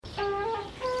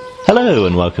Hello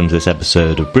and welcome to this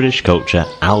episode of British Culture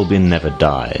Albion Never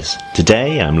Dies.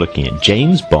 Today I'm looking at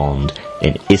James Bond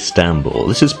in Istanbul.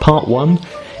 This is part one.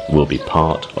 It will be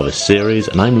part of a series,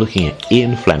 and I'm looking at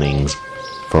Ian Fleming's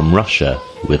From Russia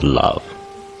with Love.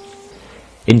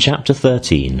 In chapter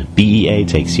 13, BEA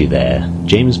takes you there.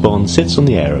 James Bond sits on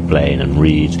the aeroplane and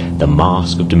reads The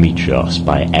Mask of Demetrios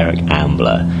by Eric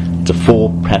Ambler. It's a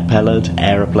four-propellered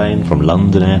aeroplane from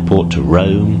London Airport to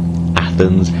Rome,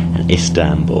 Athens and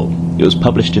Istanbul. It was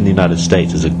published in the United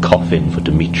States as a coffin for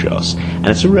Demetrios, and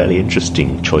it's a really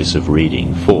interesting choice of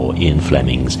reading for Ian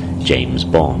Fleming's James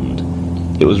Bond.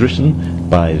 It was written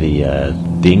by the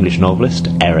English novelist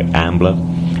Eric Ambler,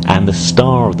 and the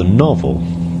star of the novel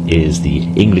is the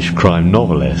English crime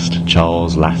novelist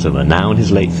Charles Latimer, now in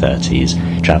his late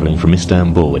 30s, travelling from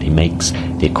Istanbul when he makes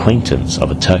the acquaintance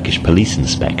of a Turkish police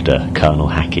inspector, Colonel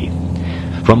Haki.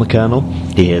 From the colonel,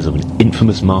 he hears of an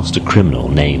infamous master criminal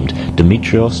named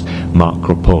Dimitrios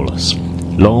Markopoulos.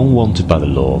 Long wanted by the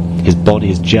law, his body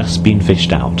has just been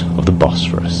fished out of the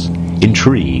Bosphorus.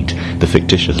 Intrigued, the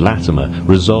fictitious Latimer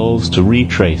resolves to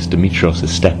retrace Dimitrios'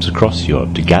 steps across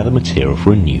Europe to gather material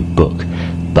for a new book.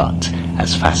 But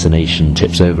as fascination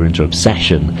tips over into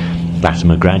obsession,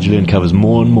 Latimer gradually uncovers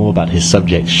more and more about his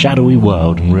subject's shadowy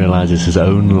world and realizes his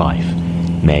own life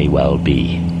may well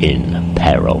be in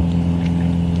peril.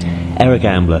 Eric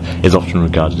Ambler is often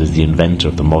regarded as the inventor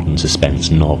of the modern suspense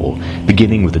novel.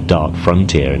 Beginning with The Dark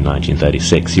Frontier in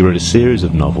 1936, he wrote a series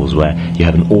of novels where you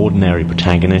have an ordinary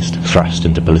protagonist thrust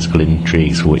into political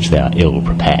intrigues for which they are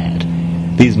ill-prepared.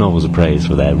 These novels are praised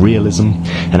for their realism,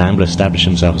 and Ambler established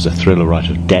himself as a thriller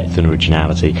writer of depth and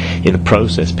originality, in the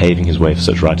process paving his way for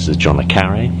such writers as John le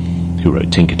Carré, who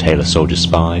wrote Tinker Tailor Soldier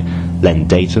Spy, Len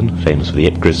Deighton, famous for the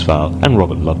Ipcris File, and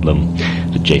Robert Ludlum,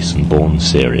 the Jason Bourne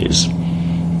series.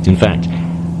 In fact,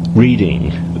 reading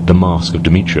The Mask of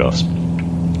Demetrios,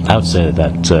 I would say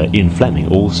that Ian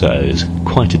Fleming also owes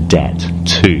quite a debt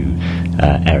to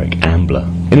Eric Ambler.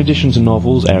 In addition to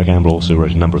novels, Eric Ambler also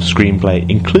wrote a number of screenplays,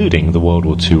 including the World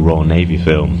War II Royal Navy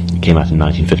film. It came out in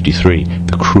 1953,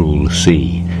 The Cruel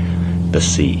Sea.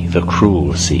 The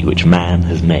Cruel Sea, which man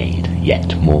has made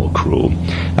yet more cruel.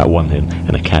 That won him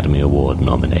an Academy Award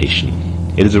nomination.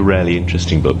 It is a really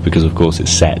interesting book because, of course,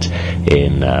 it's set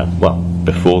in,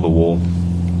 before the war.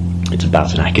 It's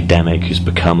about an academic who's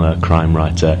become a crime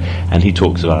writer, and he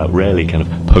talks about really kind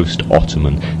of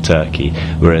post-Ottoman Turkey,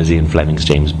 whereas Ian Fleming's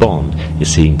James Bond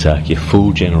is seeing Turkey a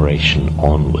full generation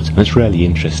onwards. And it's really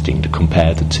interesting to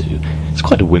compare the two. It's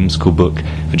quite a whimsical book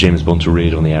for James Bond to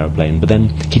read on the aeroplane, but then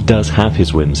he does have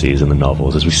his whimsies in the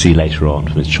novels, as we see later on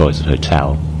from his choice of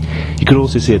hotel. You could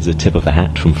also see it as a tip of the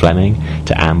hat from Fleming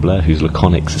to Ambler, whose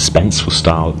laconic, suspenseful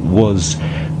style was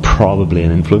probably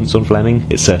an influence on Fleming.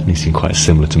 It certainly seemed quite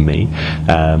similar to me.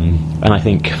 And I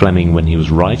think Fleming, when he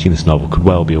was writing this novel, could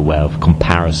well be aware of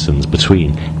comparisons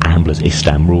between Ambler's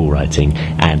Istanbul writing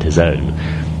and his own.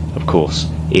 Of course,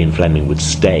 Ian Fleming would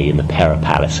stay in the Pera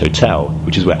Palace Hotel,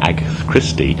 which is where Agatha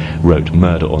Christie wrote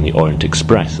Murder on the Orient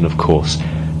Express, and of course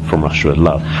From Russia with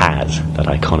Love has that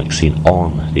iconic scene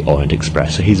on the Orient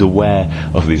Express, so he's aware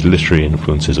of these literary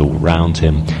influences all around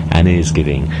him and is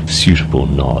giving suitable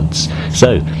nods.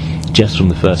 So, just from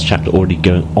the first chapter, already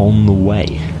going on the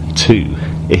way to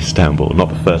Istanbul, not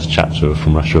the first chapter of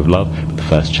From Russia with Love, but the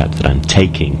first chapter that I'm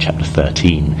taking, chapter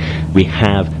 13, we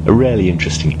have a really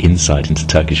interesting insight into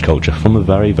Turkish culture from a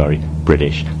very, very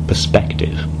British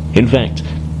perspective. In fact,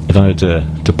 if I were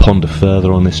to ponder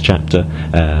further on this chapter,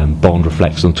 Bond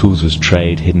reflects on tools of his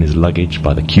trade hidden in his luggage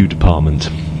by the Q department.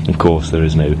 Of course, there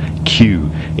is no Q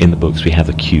in the books. We have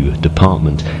the Q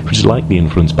department, which is likely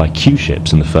influenced by Q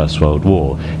ships in the First World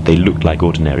War. They looked like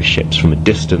ordinary ships from a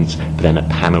distance, but then a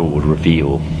panel would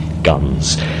reveal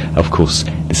guns. Of course,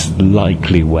 this is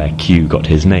likely where Q got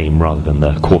his name rather than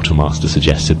the quartermaster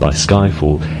suggested by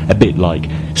Skyfall. A bit like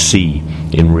C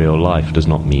in real life does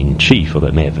not mean chief, although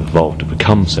it may have evolved to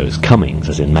become so as Cummings,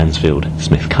 as in Mansfield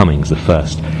Smith Cummings. The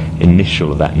first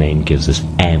initial of that name gives us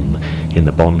M in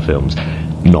the Bond films,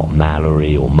 not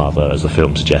Mallory or Mother, as the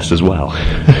film suggests as well.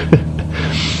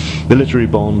 The literary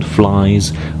Bond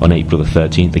flies on April the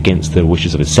 13th against the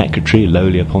wishes of his secretary,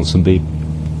 Lolia Ponsonby.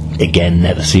 Again,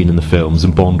 never seen in the films,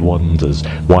 and Bond wonders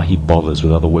why he bothers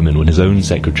with other women when his own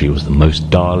secretary was the most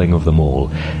darling of them all.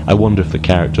 I wonder if the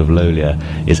character of Lolia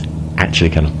is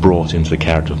actually kind of brought into the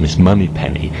character of Miss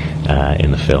Moneypenny in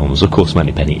the films. Of course,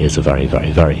 Moneypenny is a very,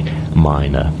 very, very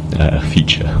minor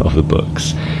feature of the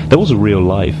books. There was a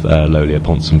real-life Lolia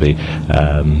Ponsonby.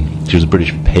 She was a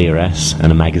British peeress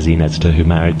and a magazine editor who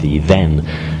married the then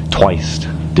twice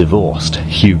divorced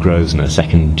Hugh Grosvenor,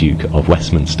 second Duke of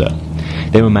Westminster.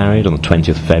 They were married on the 20th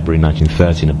of February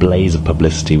 1930 in a blaze of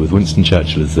publicity, with Winston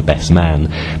Churchill as the best man,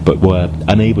 but were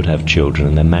unable to have children,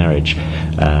 and their marriage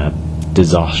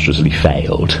disastrously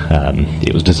failed.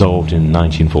 It was dissolved in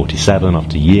 1947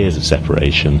 after years of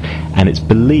separation, and it's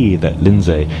believed that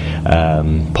Lindsay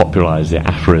popularised the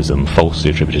aphorism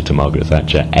falsely attributed to Margaret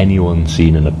Thatcher: anyone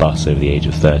seen in a bus over the age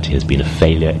of 30 has been a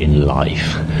failure in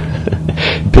life.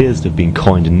 It appears to have been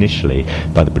coined initially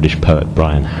by the British poet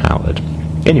Brian Howard.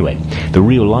 Anyway, the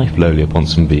real-life Lolia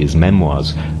Ponsonby's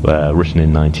memoirs were written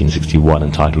in 1961,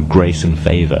 entitled Grace and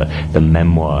Favour, the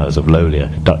Memoirs of Lolia,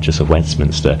 Duchess of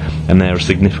Westminster, and they're a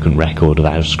significant record of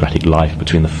aristocratic life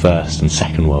between the First and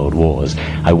Second World Wars.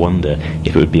 I wonder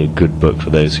if it would be a good book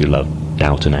for those who love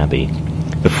Downton Abbey.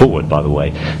 The foreword, by the way,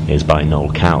 is by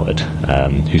Noel Coward,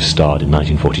 who starred in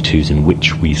 1942's In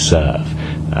Which We Serve,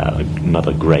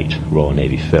 another great Royal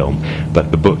Navy film, but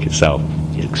the book itself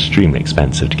is extremely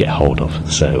expensive to get hold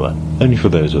of, so only for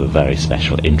those with a very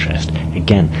special interest.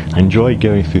 Again, I enjoy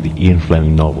going through the Ian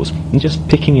Fleming novels and just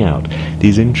picking out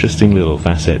these interesting little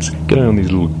facets, going on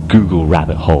these little Google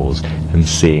rabbit holes and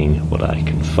seeing what I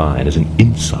can find as an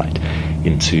insight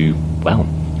into, well,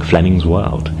 Fleming's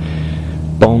world.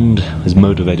 Bond was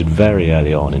motivated very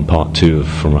early on in Part 2 of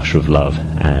From Russia with Love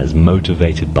as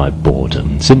motivated by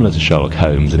boredom, similar to Sherlock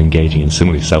Holmes, and engaging in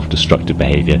similarly self-destructive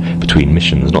behaviour between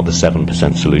missions, not the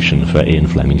 7% solution for Ian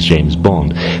Fleming's James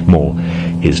Bond, more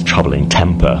his troubling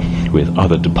temper with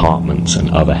other departments and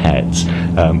other heads.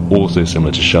 Also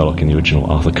similar to Sherlock in the original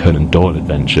Arthur Conan Doyle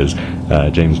adventures,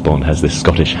 James Bond has this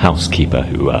Scottish housekeeper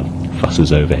who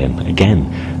fusses over him.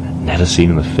 Again, never seen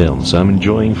in the film, so I'm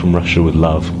enjoying From Russia with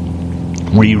Love,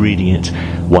 rereading it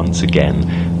once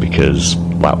again because,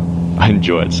 well, I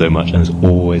enjoy it so much, and there's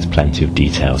always plenty of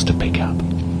details to pick up.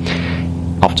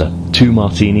 After 2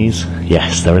 martinis,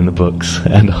 yes, they're in the books,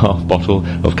 and a half bottle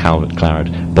of Calvert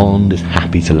Claret, Bond is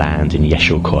happy to land in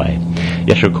Yeşilköy.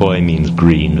 Yeşilköy means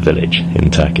green village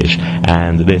in Turkish,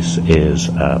 and this is,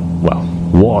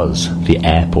 was the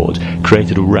airport,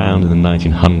 created around in the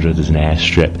 1900s as an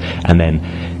airstrip, and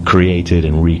then created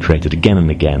and recreated again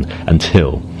and again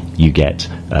until you get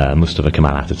Mustafa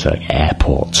Kemal Atatürk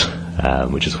Airport,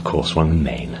 which is of course one of the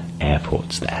main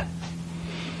airports there.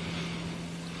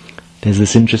 There's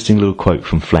this interesting little quote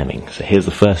from Fleming. So here's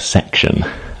the first section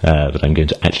that I'm going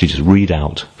to actually just read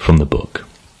out from the book.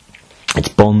 It's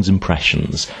Bond's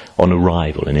impressions on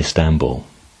arrival in Istanbul.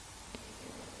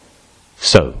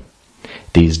 So,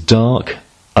 these dark,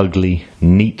 ugly,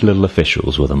 neat little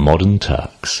officials were the modern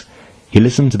Turks. He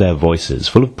listened to their voices,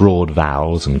 full of broad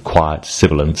vowels and quiet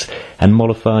sibilants and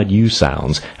mollified U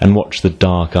sounds, and watched the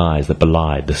dark eyes that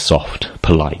belied the soft,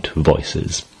 polite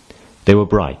voices. They were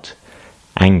bright,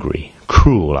 angry,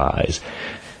 cruel eyes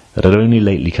that had only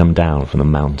lately come down from the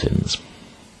mountains.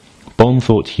 Bond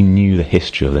thought he knew the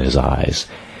history of those eyes.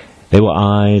 They were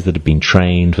eyes that had been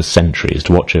trained for centuries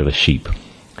to watch over sheep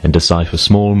and decipher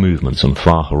small movements on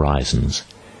far horizons.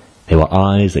 They were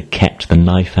eyes that kept the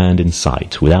knife hand in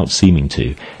sight without seeming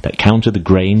to, that counted the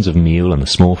grains of meal and the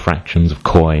small fractions of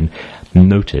coin,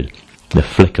 noted the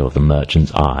flicker of the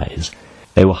merchant's eyes.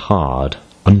 They were hard,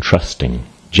 untrusting,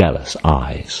 jealous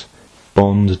eyes.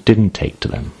 Bond didn't take to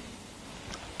them.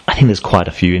 I think there's quite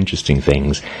a few interesting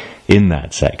things in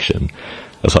that section.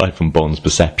 Aside from Bond's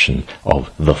perception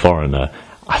of the foreigner,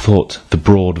 I thought the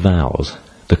broad vowels,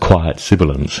 the quiet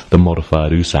sibilants, the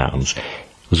modified U sounds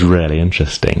was really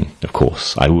interesting. Of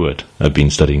course, I would. I've been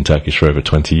studying Turkish for over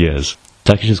 20 years.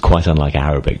 Turkish is quite unlike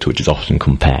Arabic, to which is often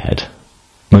compared,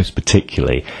 most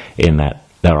particularly in that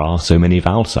there are so many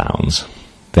vowel sounds.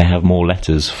 They have more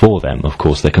letters for them. Of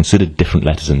course, they're considered different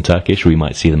letters in Turkish. We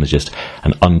might see them as just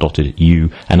an undotted U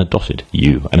and a dotted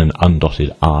U, and an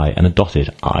undotted I and a dotted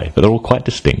I, but they're all quite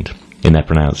distinct in their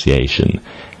pronunciation.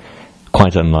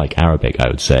 Quite unlike Arabic, I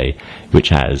would say, which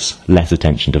has less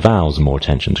attention to vowels and more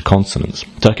attention to consonants.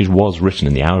 Turkish was written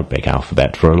in the Arabic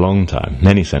alphabet for a long time,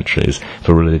 many centuries,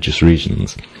 for religious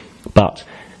reasons. But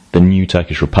the new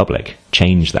Turkish Republic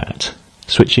changed that,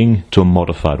 switching to a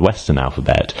modified Western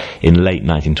alphabet in late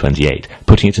 1928,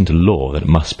 putting it into law that it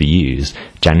must be used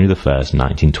January the 1st,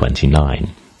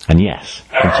 1929. And yes,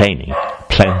 containing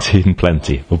plenty and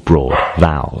plenty of broad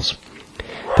vowels.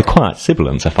 The quiet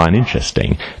sibilants I find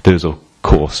interesting. Those, of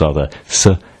course, are the s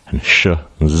and sh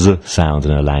and z sounds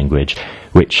in a language,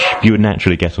 which you would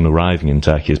naturally get on arriving in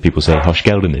Turkey as people say hoş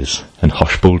geldiniz and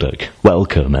hoş bulduk,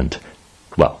 welcome, and,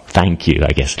 well, thank you,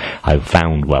 I guess. I've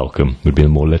found welcome would be a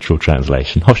more literal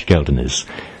translation. Hoş geldiniz.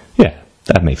 Yeah,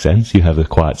 that makes sense. You have the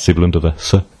quiet sibilant of a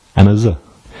s and a z.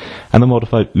 And the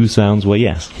modified U sounds, well,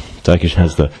 yes. Turkish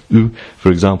has the U, for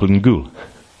example, in gul.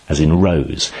 as in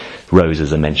rose.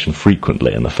 Roses are mentioned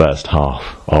frequently in the first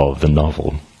half of the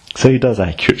novel. So he does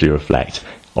accurately reflect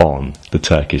on the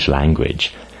Turkish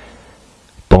language.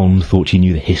 Bond thought he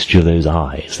knew the history of those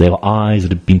eyes. They were eyes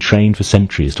that had been trained for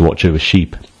centuries to watch over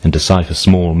sheep and decipher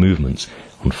small movements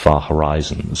on far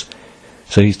horizons.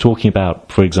 So he's talking about,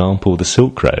 for example, the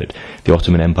Silk Road. The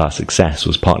Ottoman Empire's success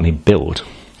was partly built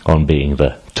on being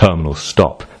the terminal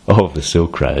stop of the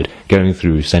Silk Road, going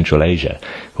through Central Asia,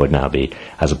 what would now be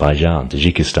Azerbaijan,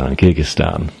 Tajikistan,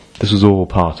 Kyrgyzstan. This was all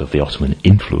part of the Ottoman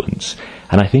influence,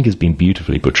 and I think has been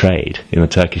beautifully portrayed in the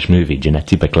Turkish movie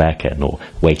Cenneti Beklerken, or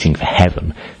Waiting for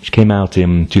Heaven, which came out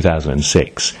in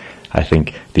 2006. I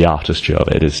think the artistry of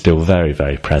it is still very,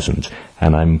 very present,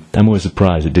 and I'm always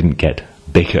surprised it didn't get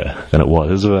bigger than it was.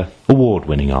 It was an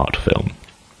award-winning art film.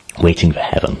 Waiting for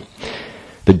Heaven.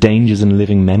 The dangers in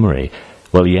living memory.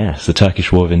 Well, yes, the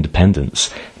Turkish War of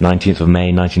Independence, 19th of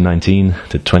May 1919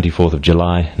 to 24th of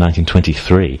July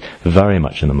 1923, very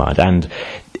much in the mind, and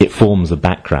it forms the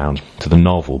background to the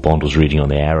novel Bond was reading on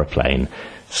the aeroplane.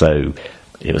 So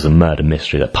it was a murder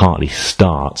mystery that partly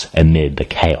starts amid the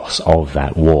chaos of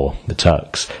that war, the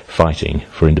Turks fighting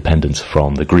for independence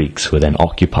from the Greeks, who were then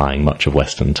occupying much of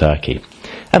Western Turkey,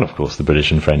 and of course the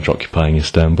British and French occupying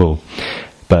Istanbul.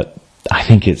 But I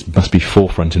think it must be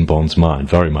forefront in Bond's mind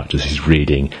very much as he's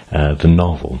reading the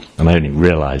novel, and I only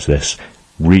realised this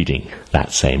reading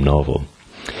that same novel.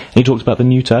 And he talks about the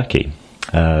new Turkey.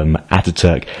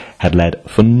 Ataturk had led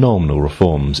phenomenal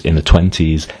reforms in the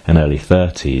 20s and early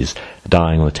 30s,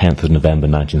 dying on the 10th of November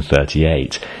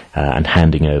 1938, and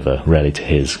handing over really to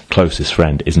his closest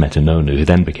friend İsmet İnönü, who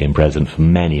then became president for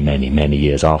many, many, many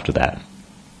years after that.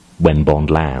 When Bond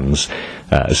lands,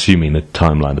 assuming the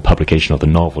timeline, the publication of the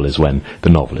novel is when the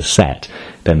novel is set,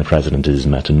 then the president is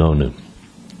İsmet İnönü.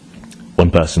 One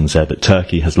person said that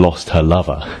Turkey has lost her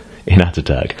lover in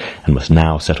Ataturk and must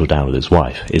now settle down with his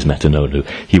wife, İsmet İnönü.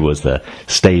 He was the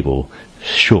stable,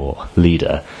 sure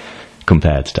leader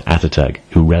compared to Ataturk,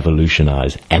 who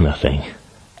revolutionized everything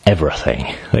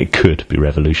that could be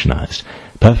revolutionized.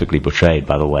 Perfectly portrayed,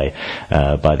 by the way,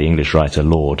 by the English writer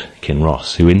Lord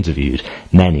Kinross, who interviewed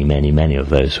many, many, many of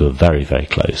those who were very, very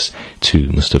close to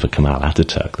Mustafa Kemal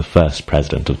Ataturk, the first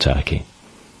president of Turkey.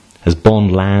 As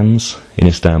Bond lands in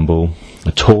Istanbul,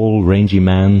 a tall, rangy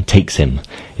man takes him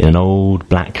in an old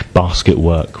black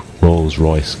basket-work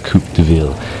Rolls-Royce Coupe de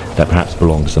Ville that perhaps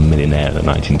belonged to some millionaire in the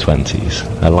 1920s.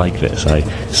 I like this. I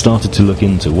started to look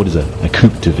into what is a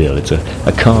Coupe de Ville. It's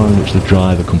a car in which the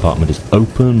driver compartment is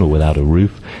open or without a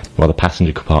roof, while the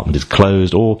passenger compartment is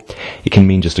closed, or it can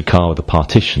mean just a car with a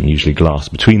partition, usually glass,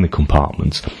 between the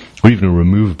compartments, or even a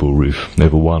removable roof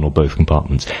over one or both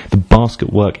compartments. The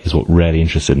basket work is what really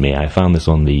interested me. I found this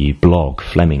on the blog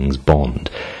Fleming's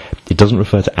Bond. It doesn't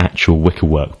refer to actual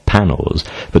wickerwork panels,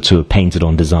 but to a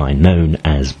painted-on design known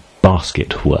as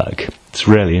basket work. It's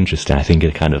really interesting. I think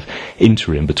a kind of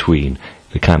interim between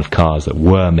the kind of cars that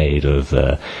were made of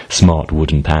smart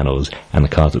wooden panels and the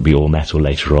cars that would be all metal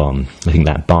later on. I think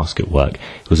that basket work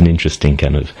was an interesting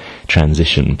kind of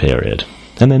transition period.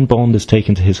 And then Bond is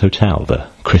taken to his hotel, the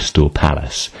Crystal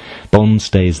Palace. Bond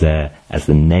stays there as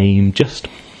the name just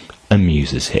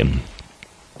amuses him.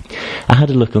 I had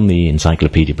a look on the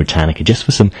Encyclopaedia Britannica just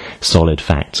for some solid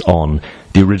facts on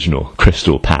the original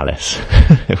Crystal Palace,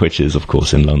 which is, of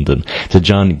course, in London. It's a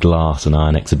giant glass and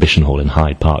iron exhibition hall in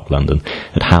Hyde Park, London,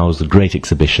 that housed the Great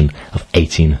Exhibition of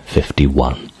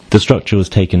 1851. The structure was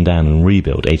taken down and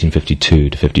rebuilt 1852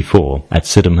 to 54 at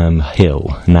Sydenham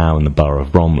Hill, now in the borough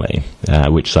of Bromley,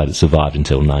 which site it survived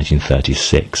until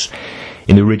 1936.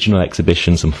 In the original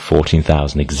exhibition, some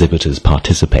 14,000 exhibitors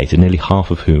participated, nearly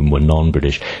half of whom were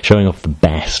non-British, showing off the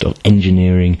best of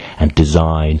engineering and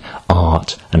design,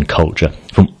 art and culture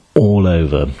from all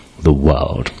over the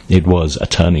world. It was a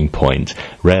turning point,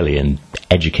 really, in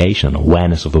education and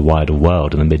awareness of the wider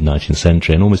world in the mid-19th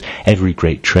century, and almost every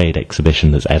great trade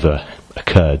exhibition that's ever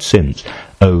occurred since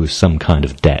owes some kind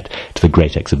of debt to the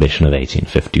Great Exhibition of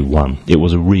 1851. It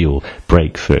was a real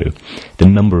breakthrough. The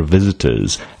number of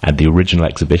visitors at the original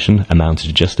exhibition amounted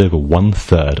to just over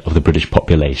 1/3 of the British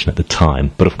population at the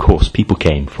time, but of course people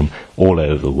came from all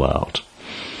over the world.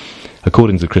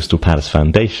 According to the Crystal Palace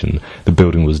Foundation, the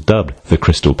building was dubbed the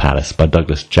Crystal Palace by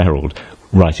Douglas Jerrold,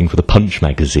 writing for the Punch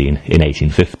magazine in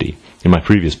 1850. In my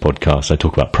previous podcast, I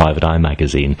talk about Private Eye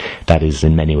magazine. That is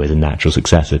in many ways a natural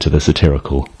successor to the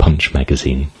satirical Punch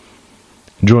magazine.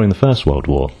 During the First World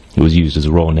War, it was used as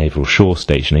a Royal Naval shore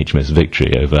station, HMS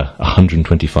Victory, over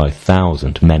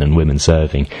 125,000 men and women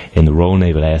serving in the Royal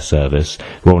Naval Air Service,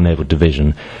 Royal Naval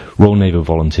Division, Royal Naval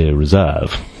Volunteer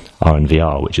Reserve,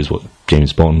 RNVR, which is what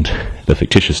James Bond, the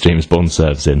fictitious James Bond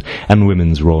serves in, and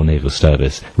Women's Royal Naval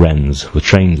Service, Wrens, were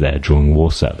trained there during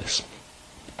war service.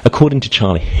 According to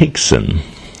Charlie Higson,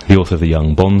 the author of the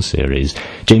Young Bond series,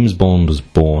 James Bond was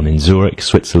born in Zurich,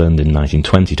 Switzerland in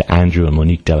 1920 to Andrew and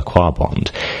Monique Delacroix Bond.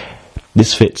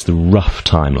 This fits the rough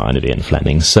timeline of Ian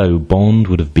Fleming, so Bond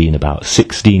would have been about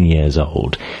 16 years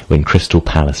old when Crystal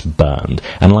Palace burned,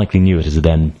 and likely knew it as a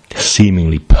then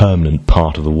seemingly permanent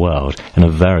part of the world and a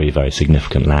very, very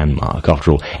significant landmark.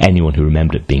 After all, anyone who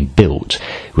remembered it being built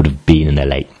would have been in their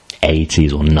late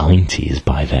 80s or 90s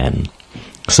by then.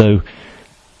 So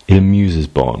it amuses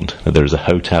Bond that there is a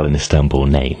hotel in Istanbul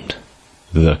named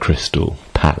the Crystal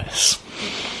Palace.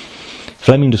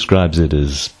 Fleming describes it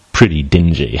as pretty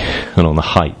dingy and on the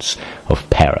heights of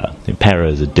Pera. Pera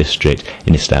is a district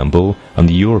in Istanbul on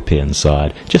the European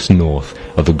side, just north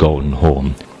of the Golden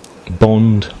Horn.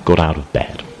 Bond got out of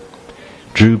bed,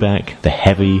 drew back the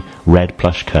heavy red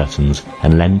plush curtains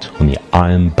and leant on the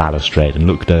iron balustrade and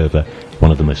looked over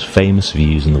one of the most famous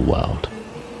views in the world.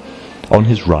 On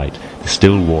his right, the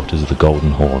still waters of the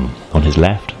Golden Horn. On his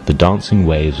left, the dancing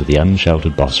waves of the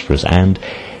unsheltered Bosphorus, and,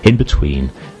 in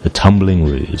between, the tumbling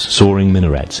roofs, soaring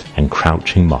minarets, and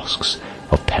crouching mosques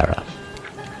of Pera.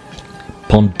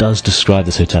 Bond does describe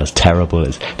this hotel as terrible,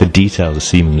 as the details are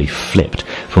seemingly flipped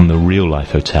from the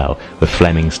real-life hotel where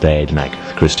Fleming stayed and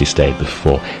Agatha Christie stayed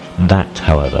before. That,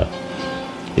 however,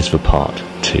 is for part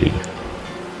 2.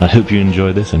 I hope you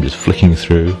enjoy this. I'm just flicking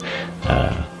through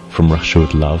From Russia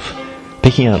with Love,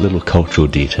 picking out little cultural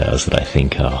details that I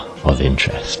think are of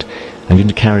interest. I'm going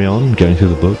to carry on going through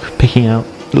the book, picking out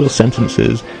little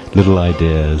sentences, little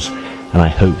ideas, and I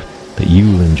hope that you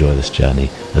will enjoy this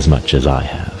journey as much as I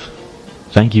have.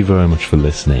 Thank you very much for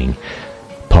listening.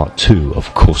 Part 2,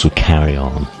 of course, will carry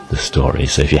on the story,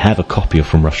 so if you have a copy of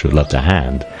From Russia with Love to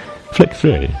hand, flick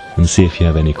through and see if you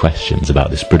have any questions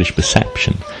about this British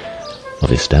perception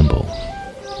of Istanbul.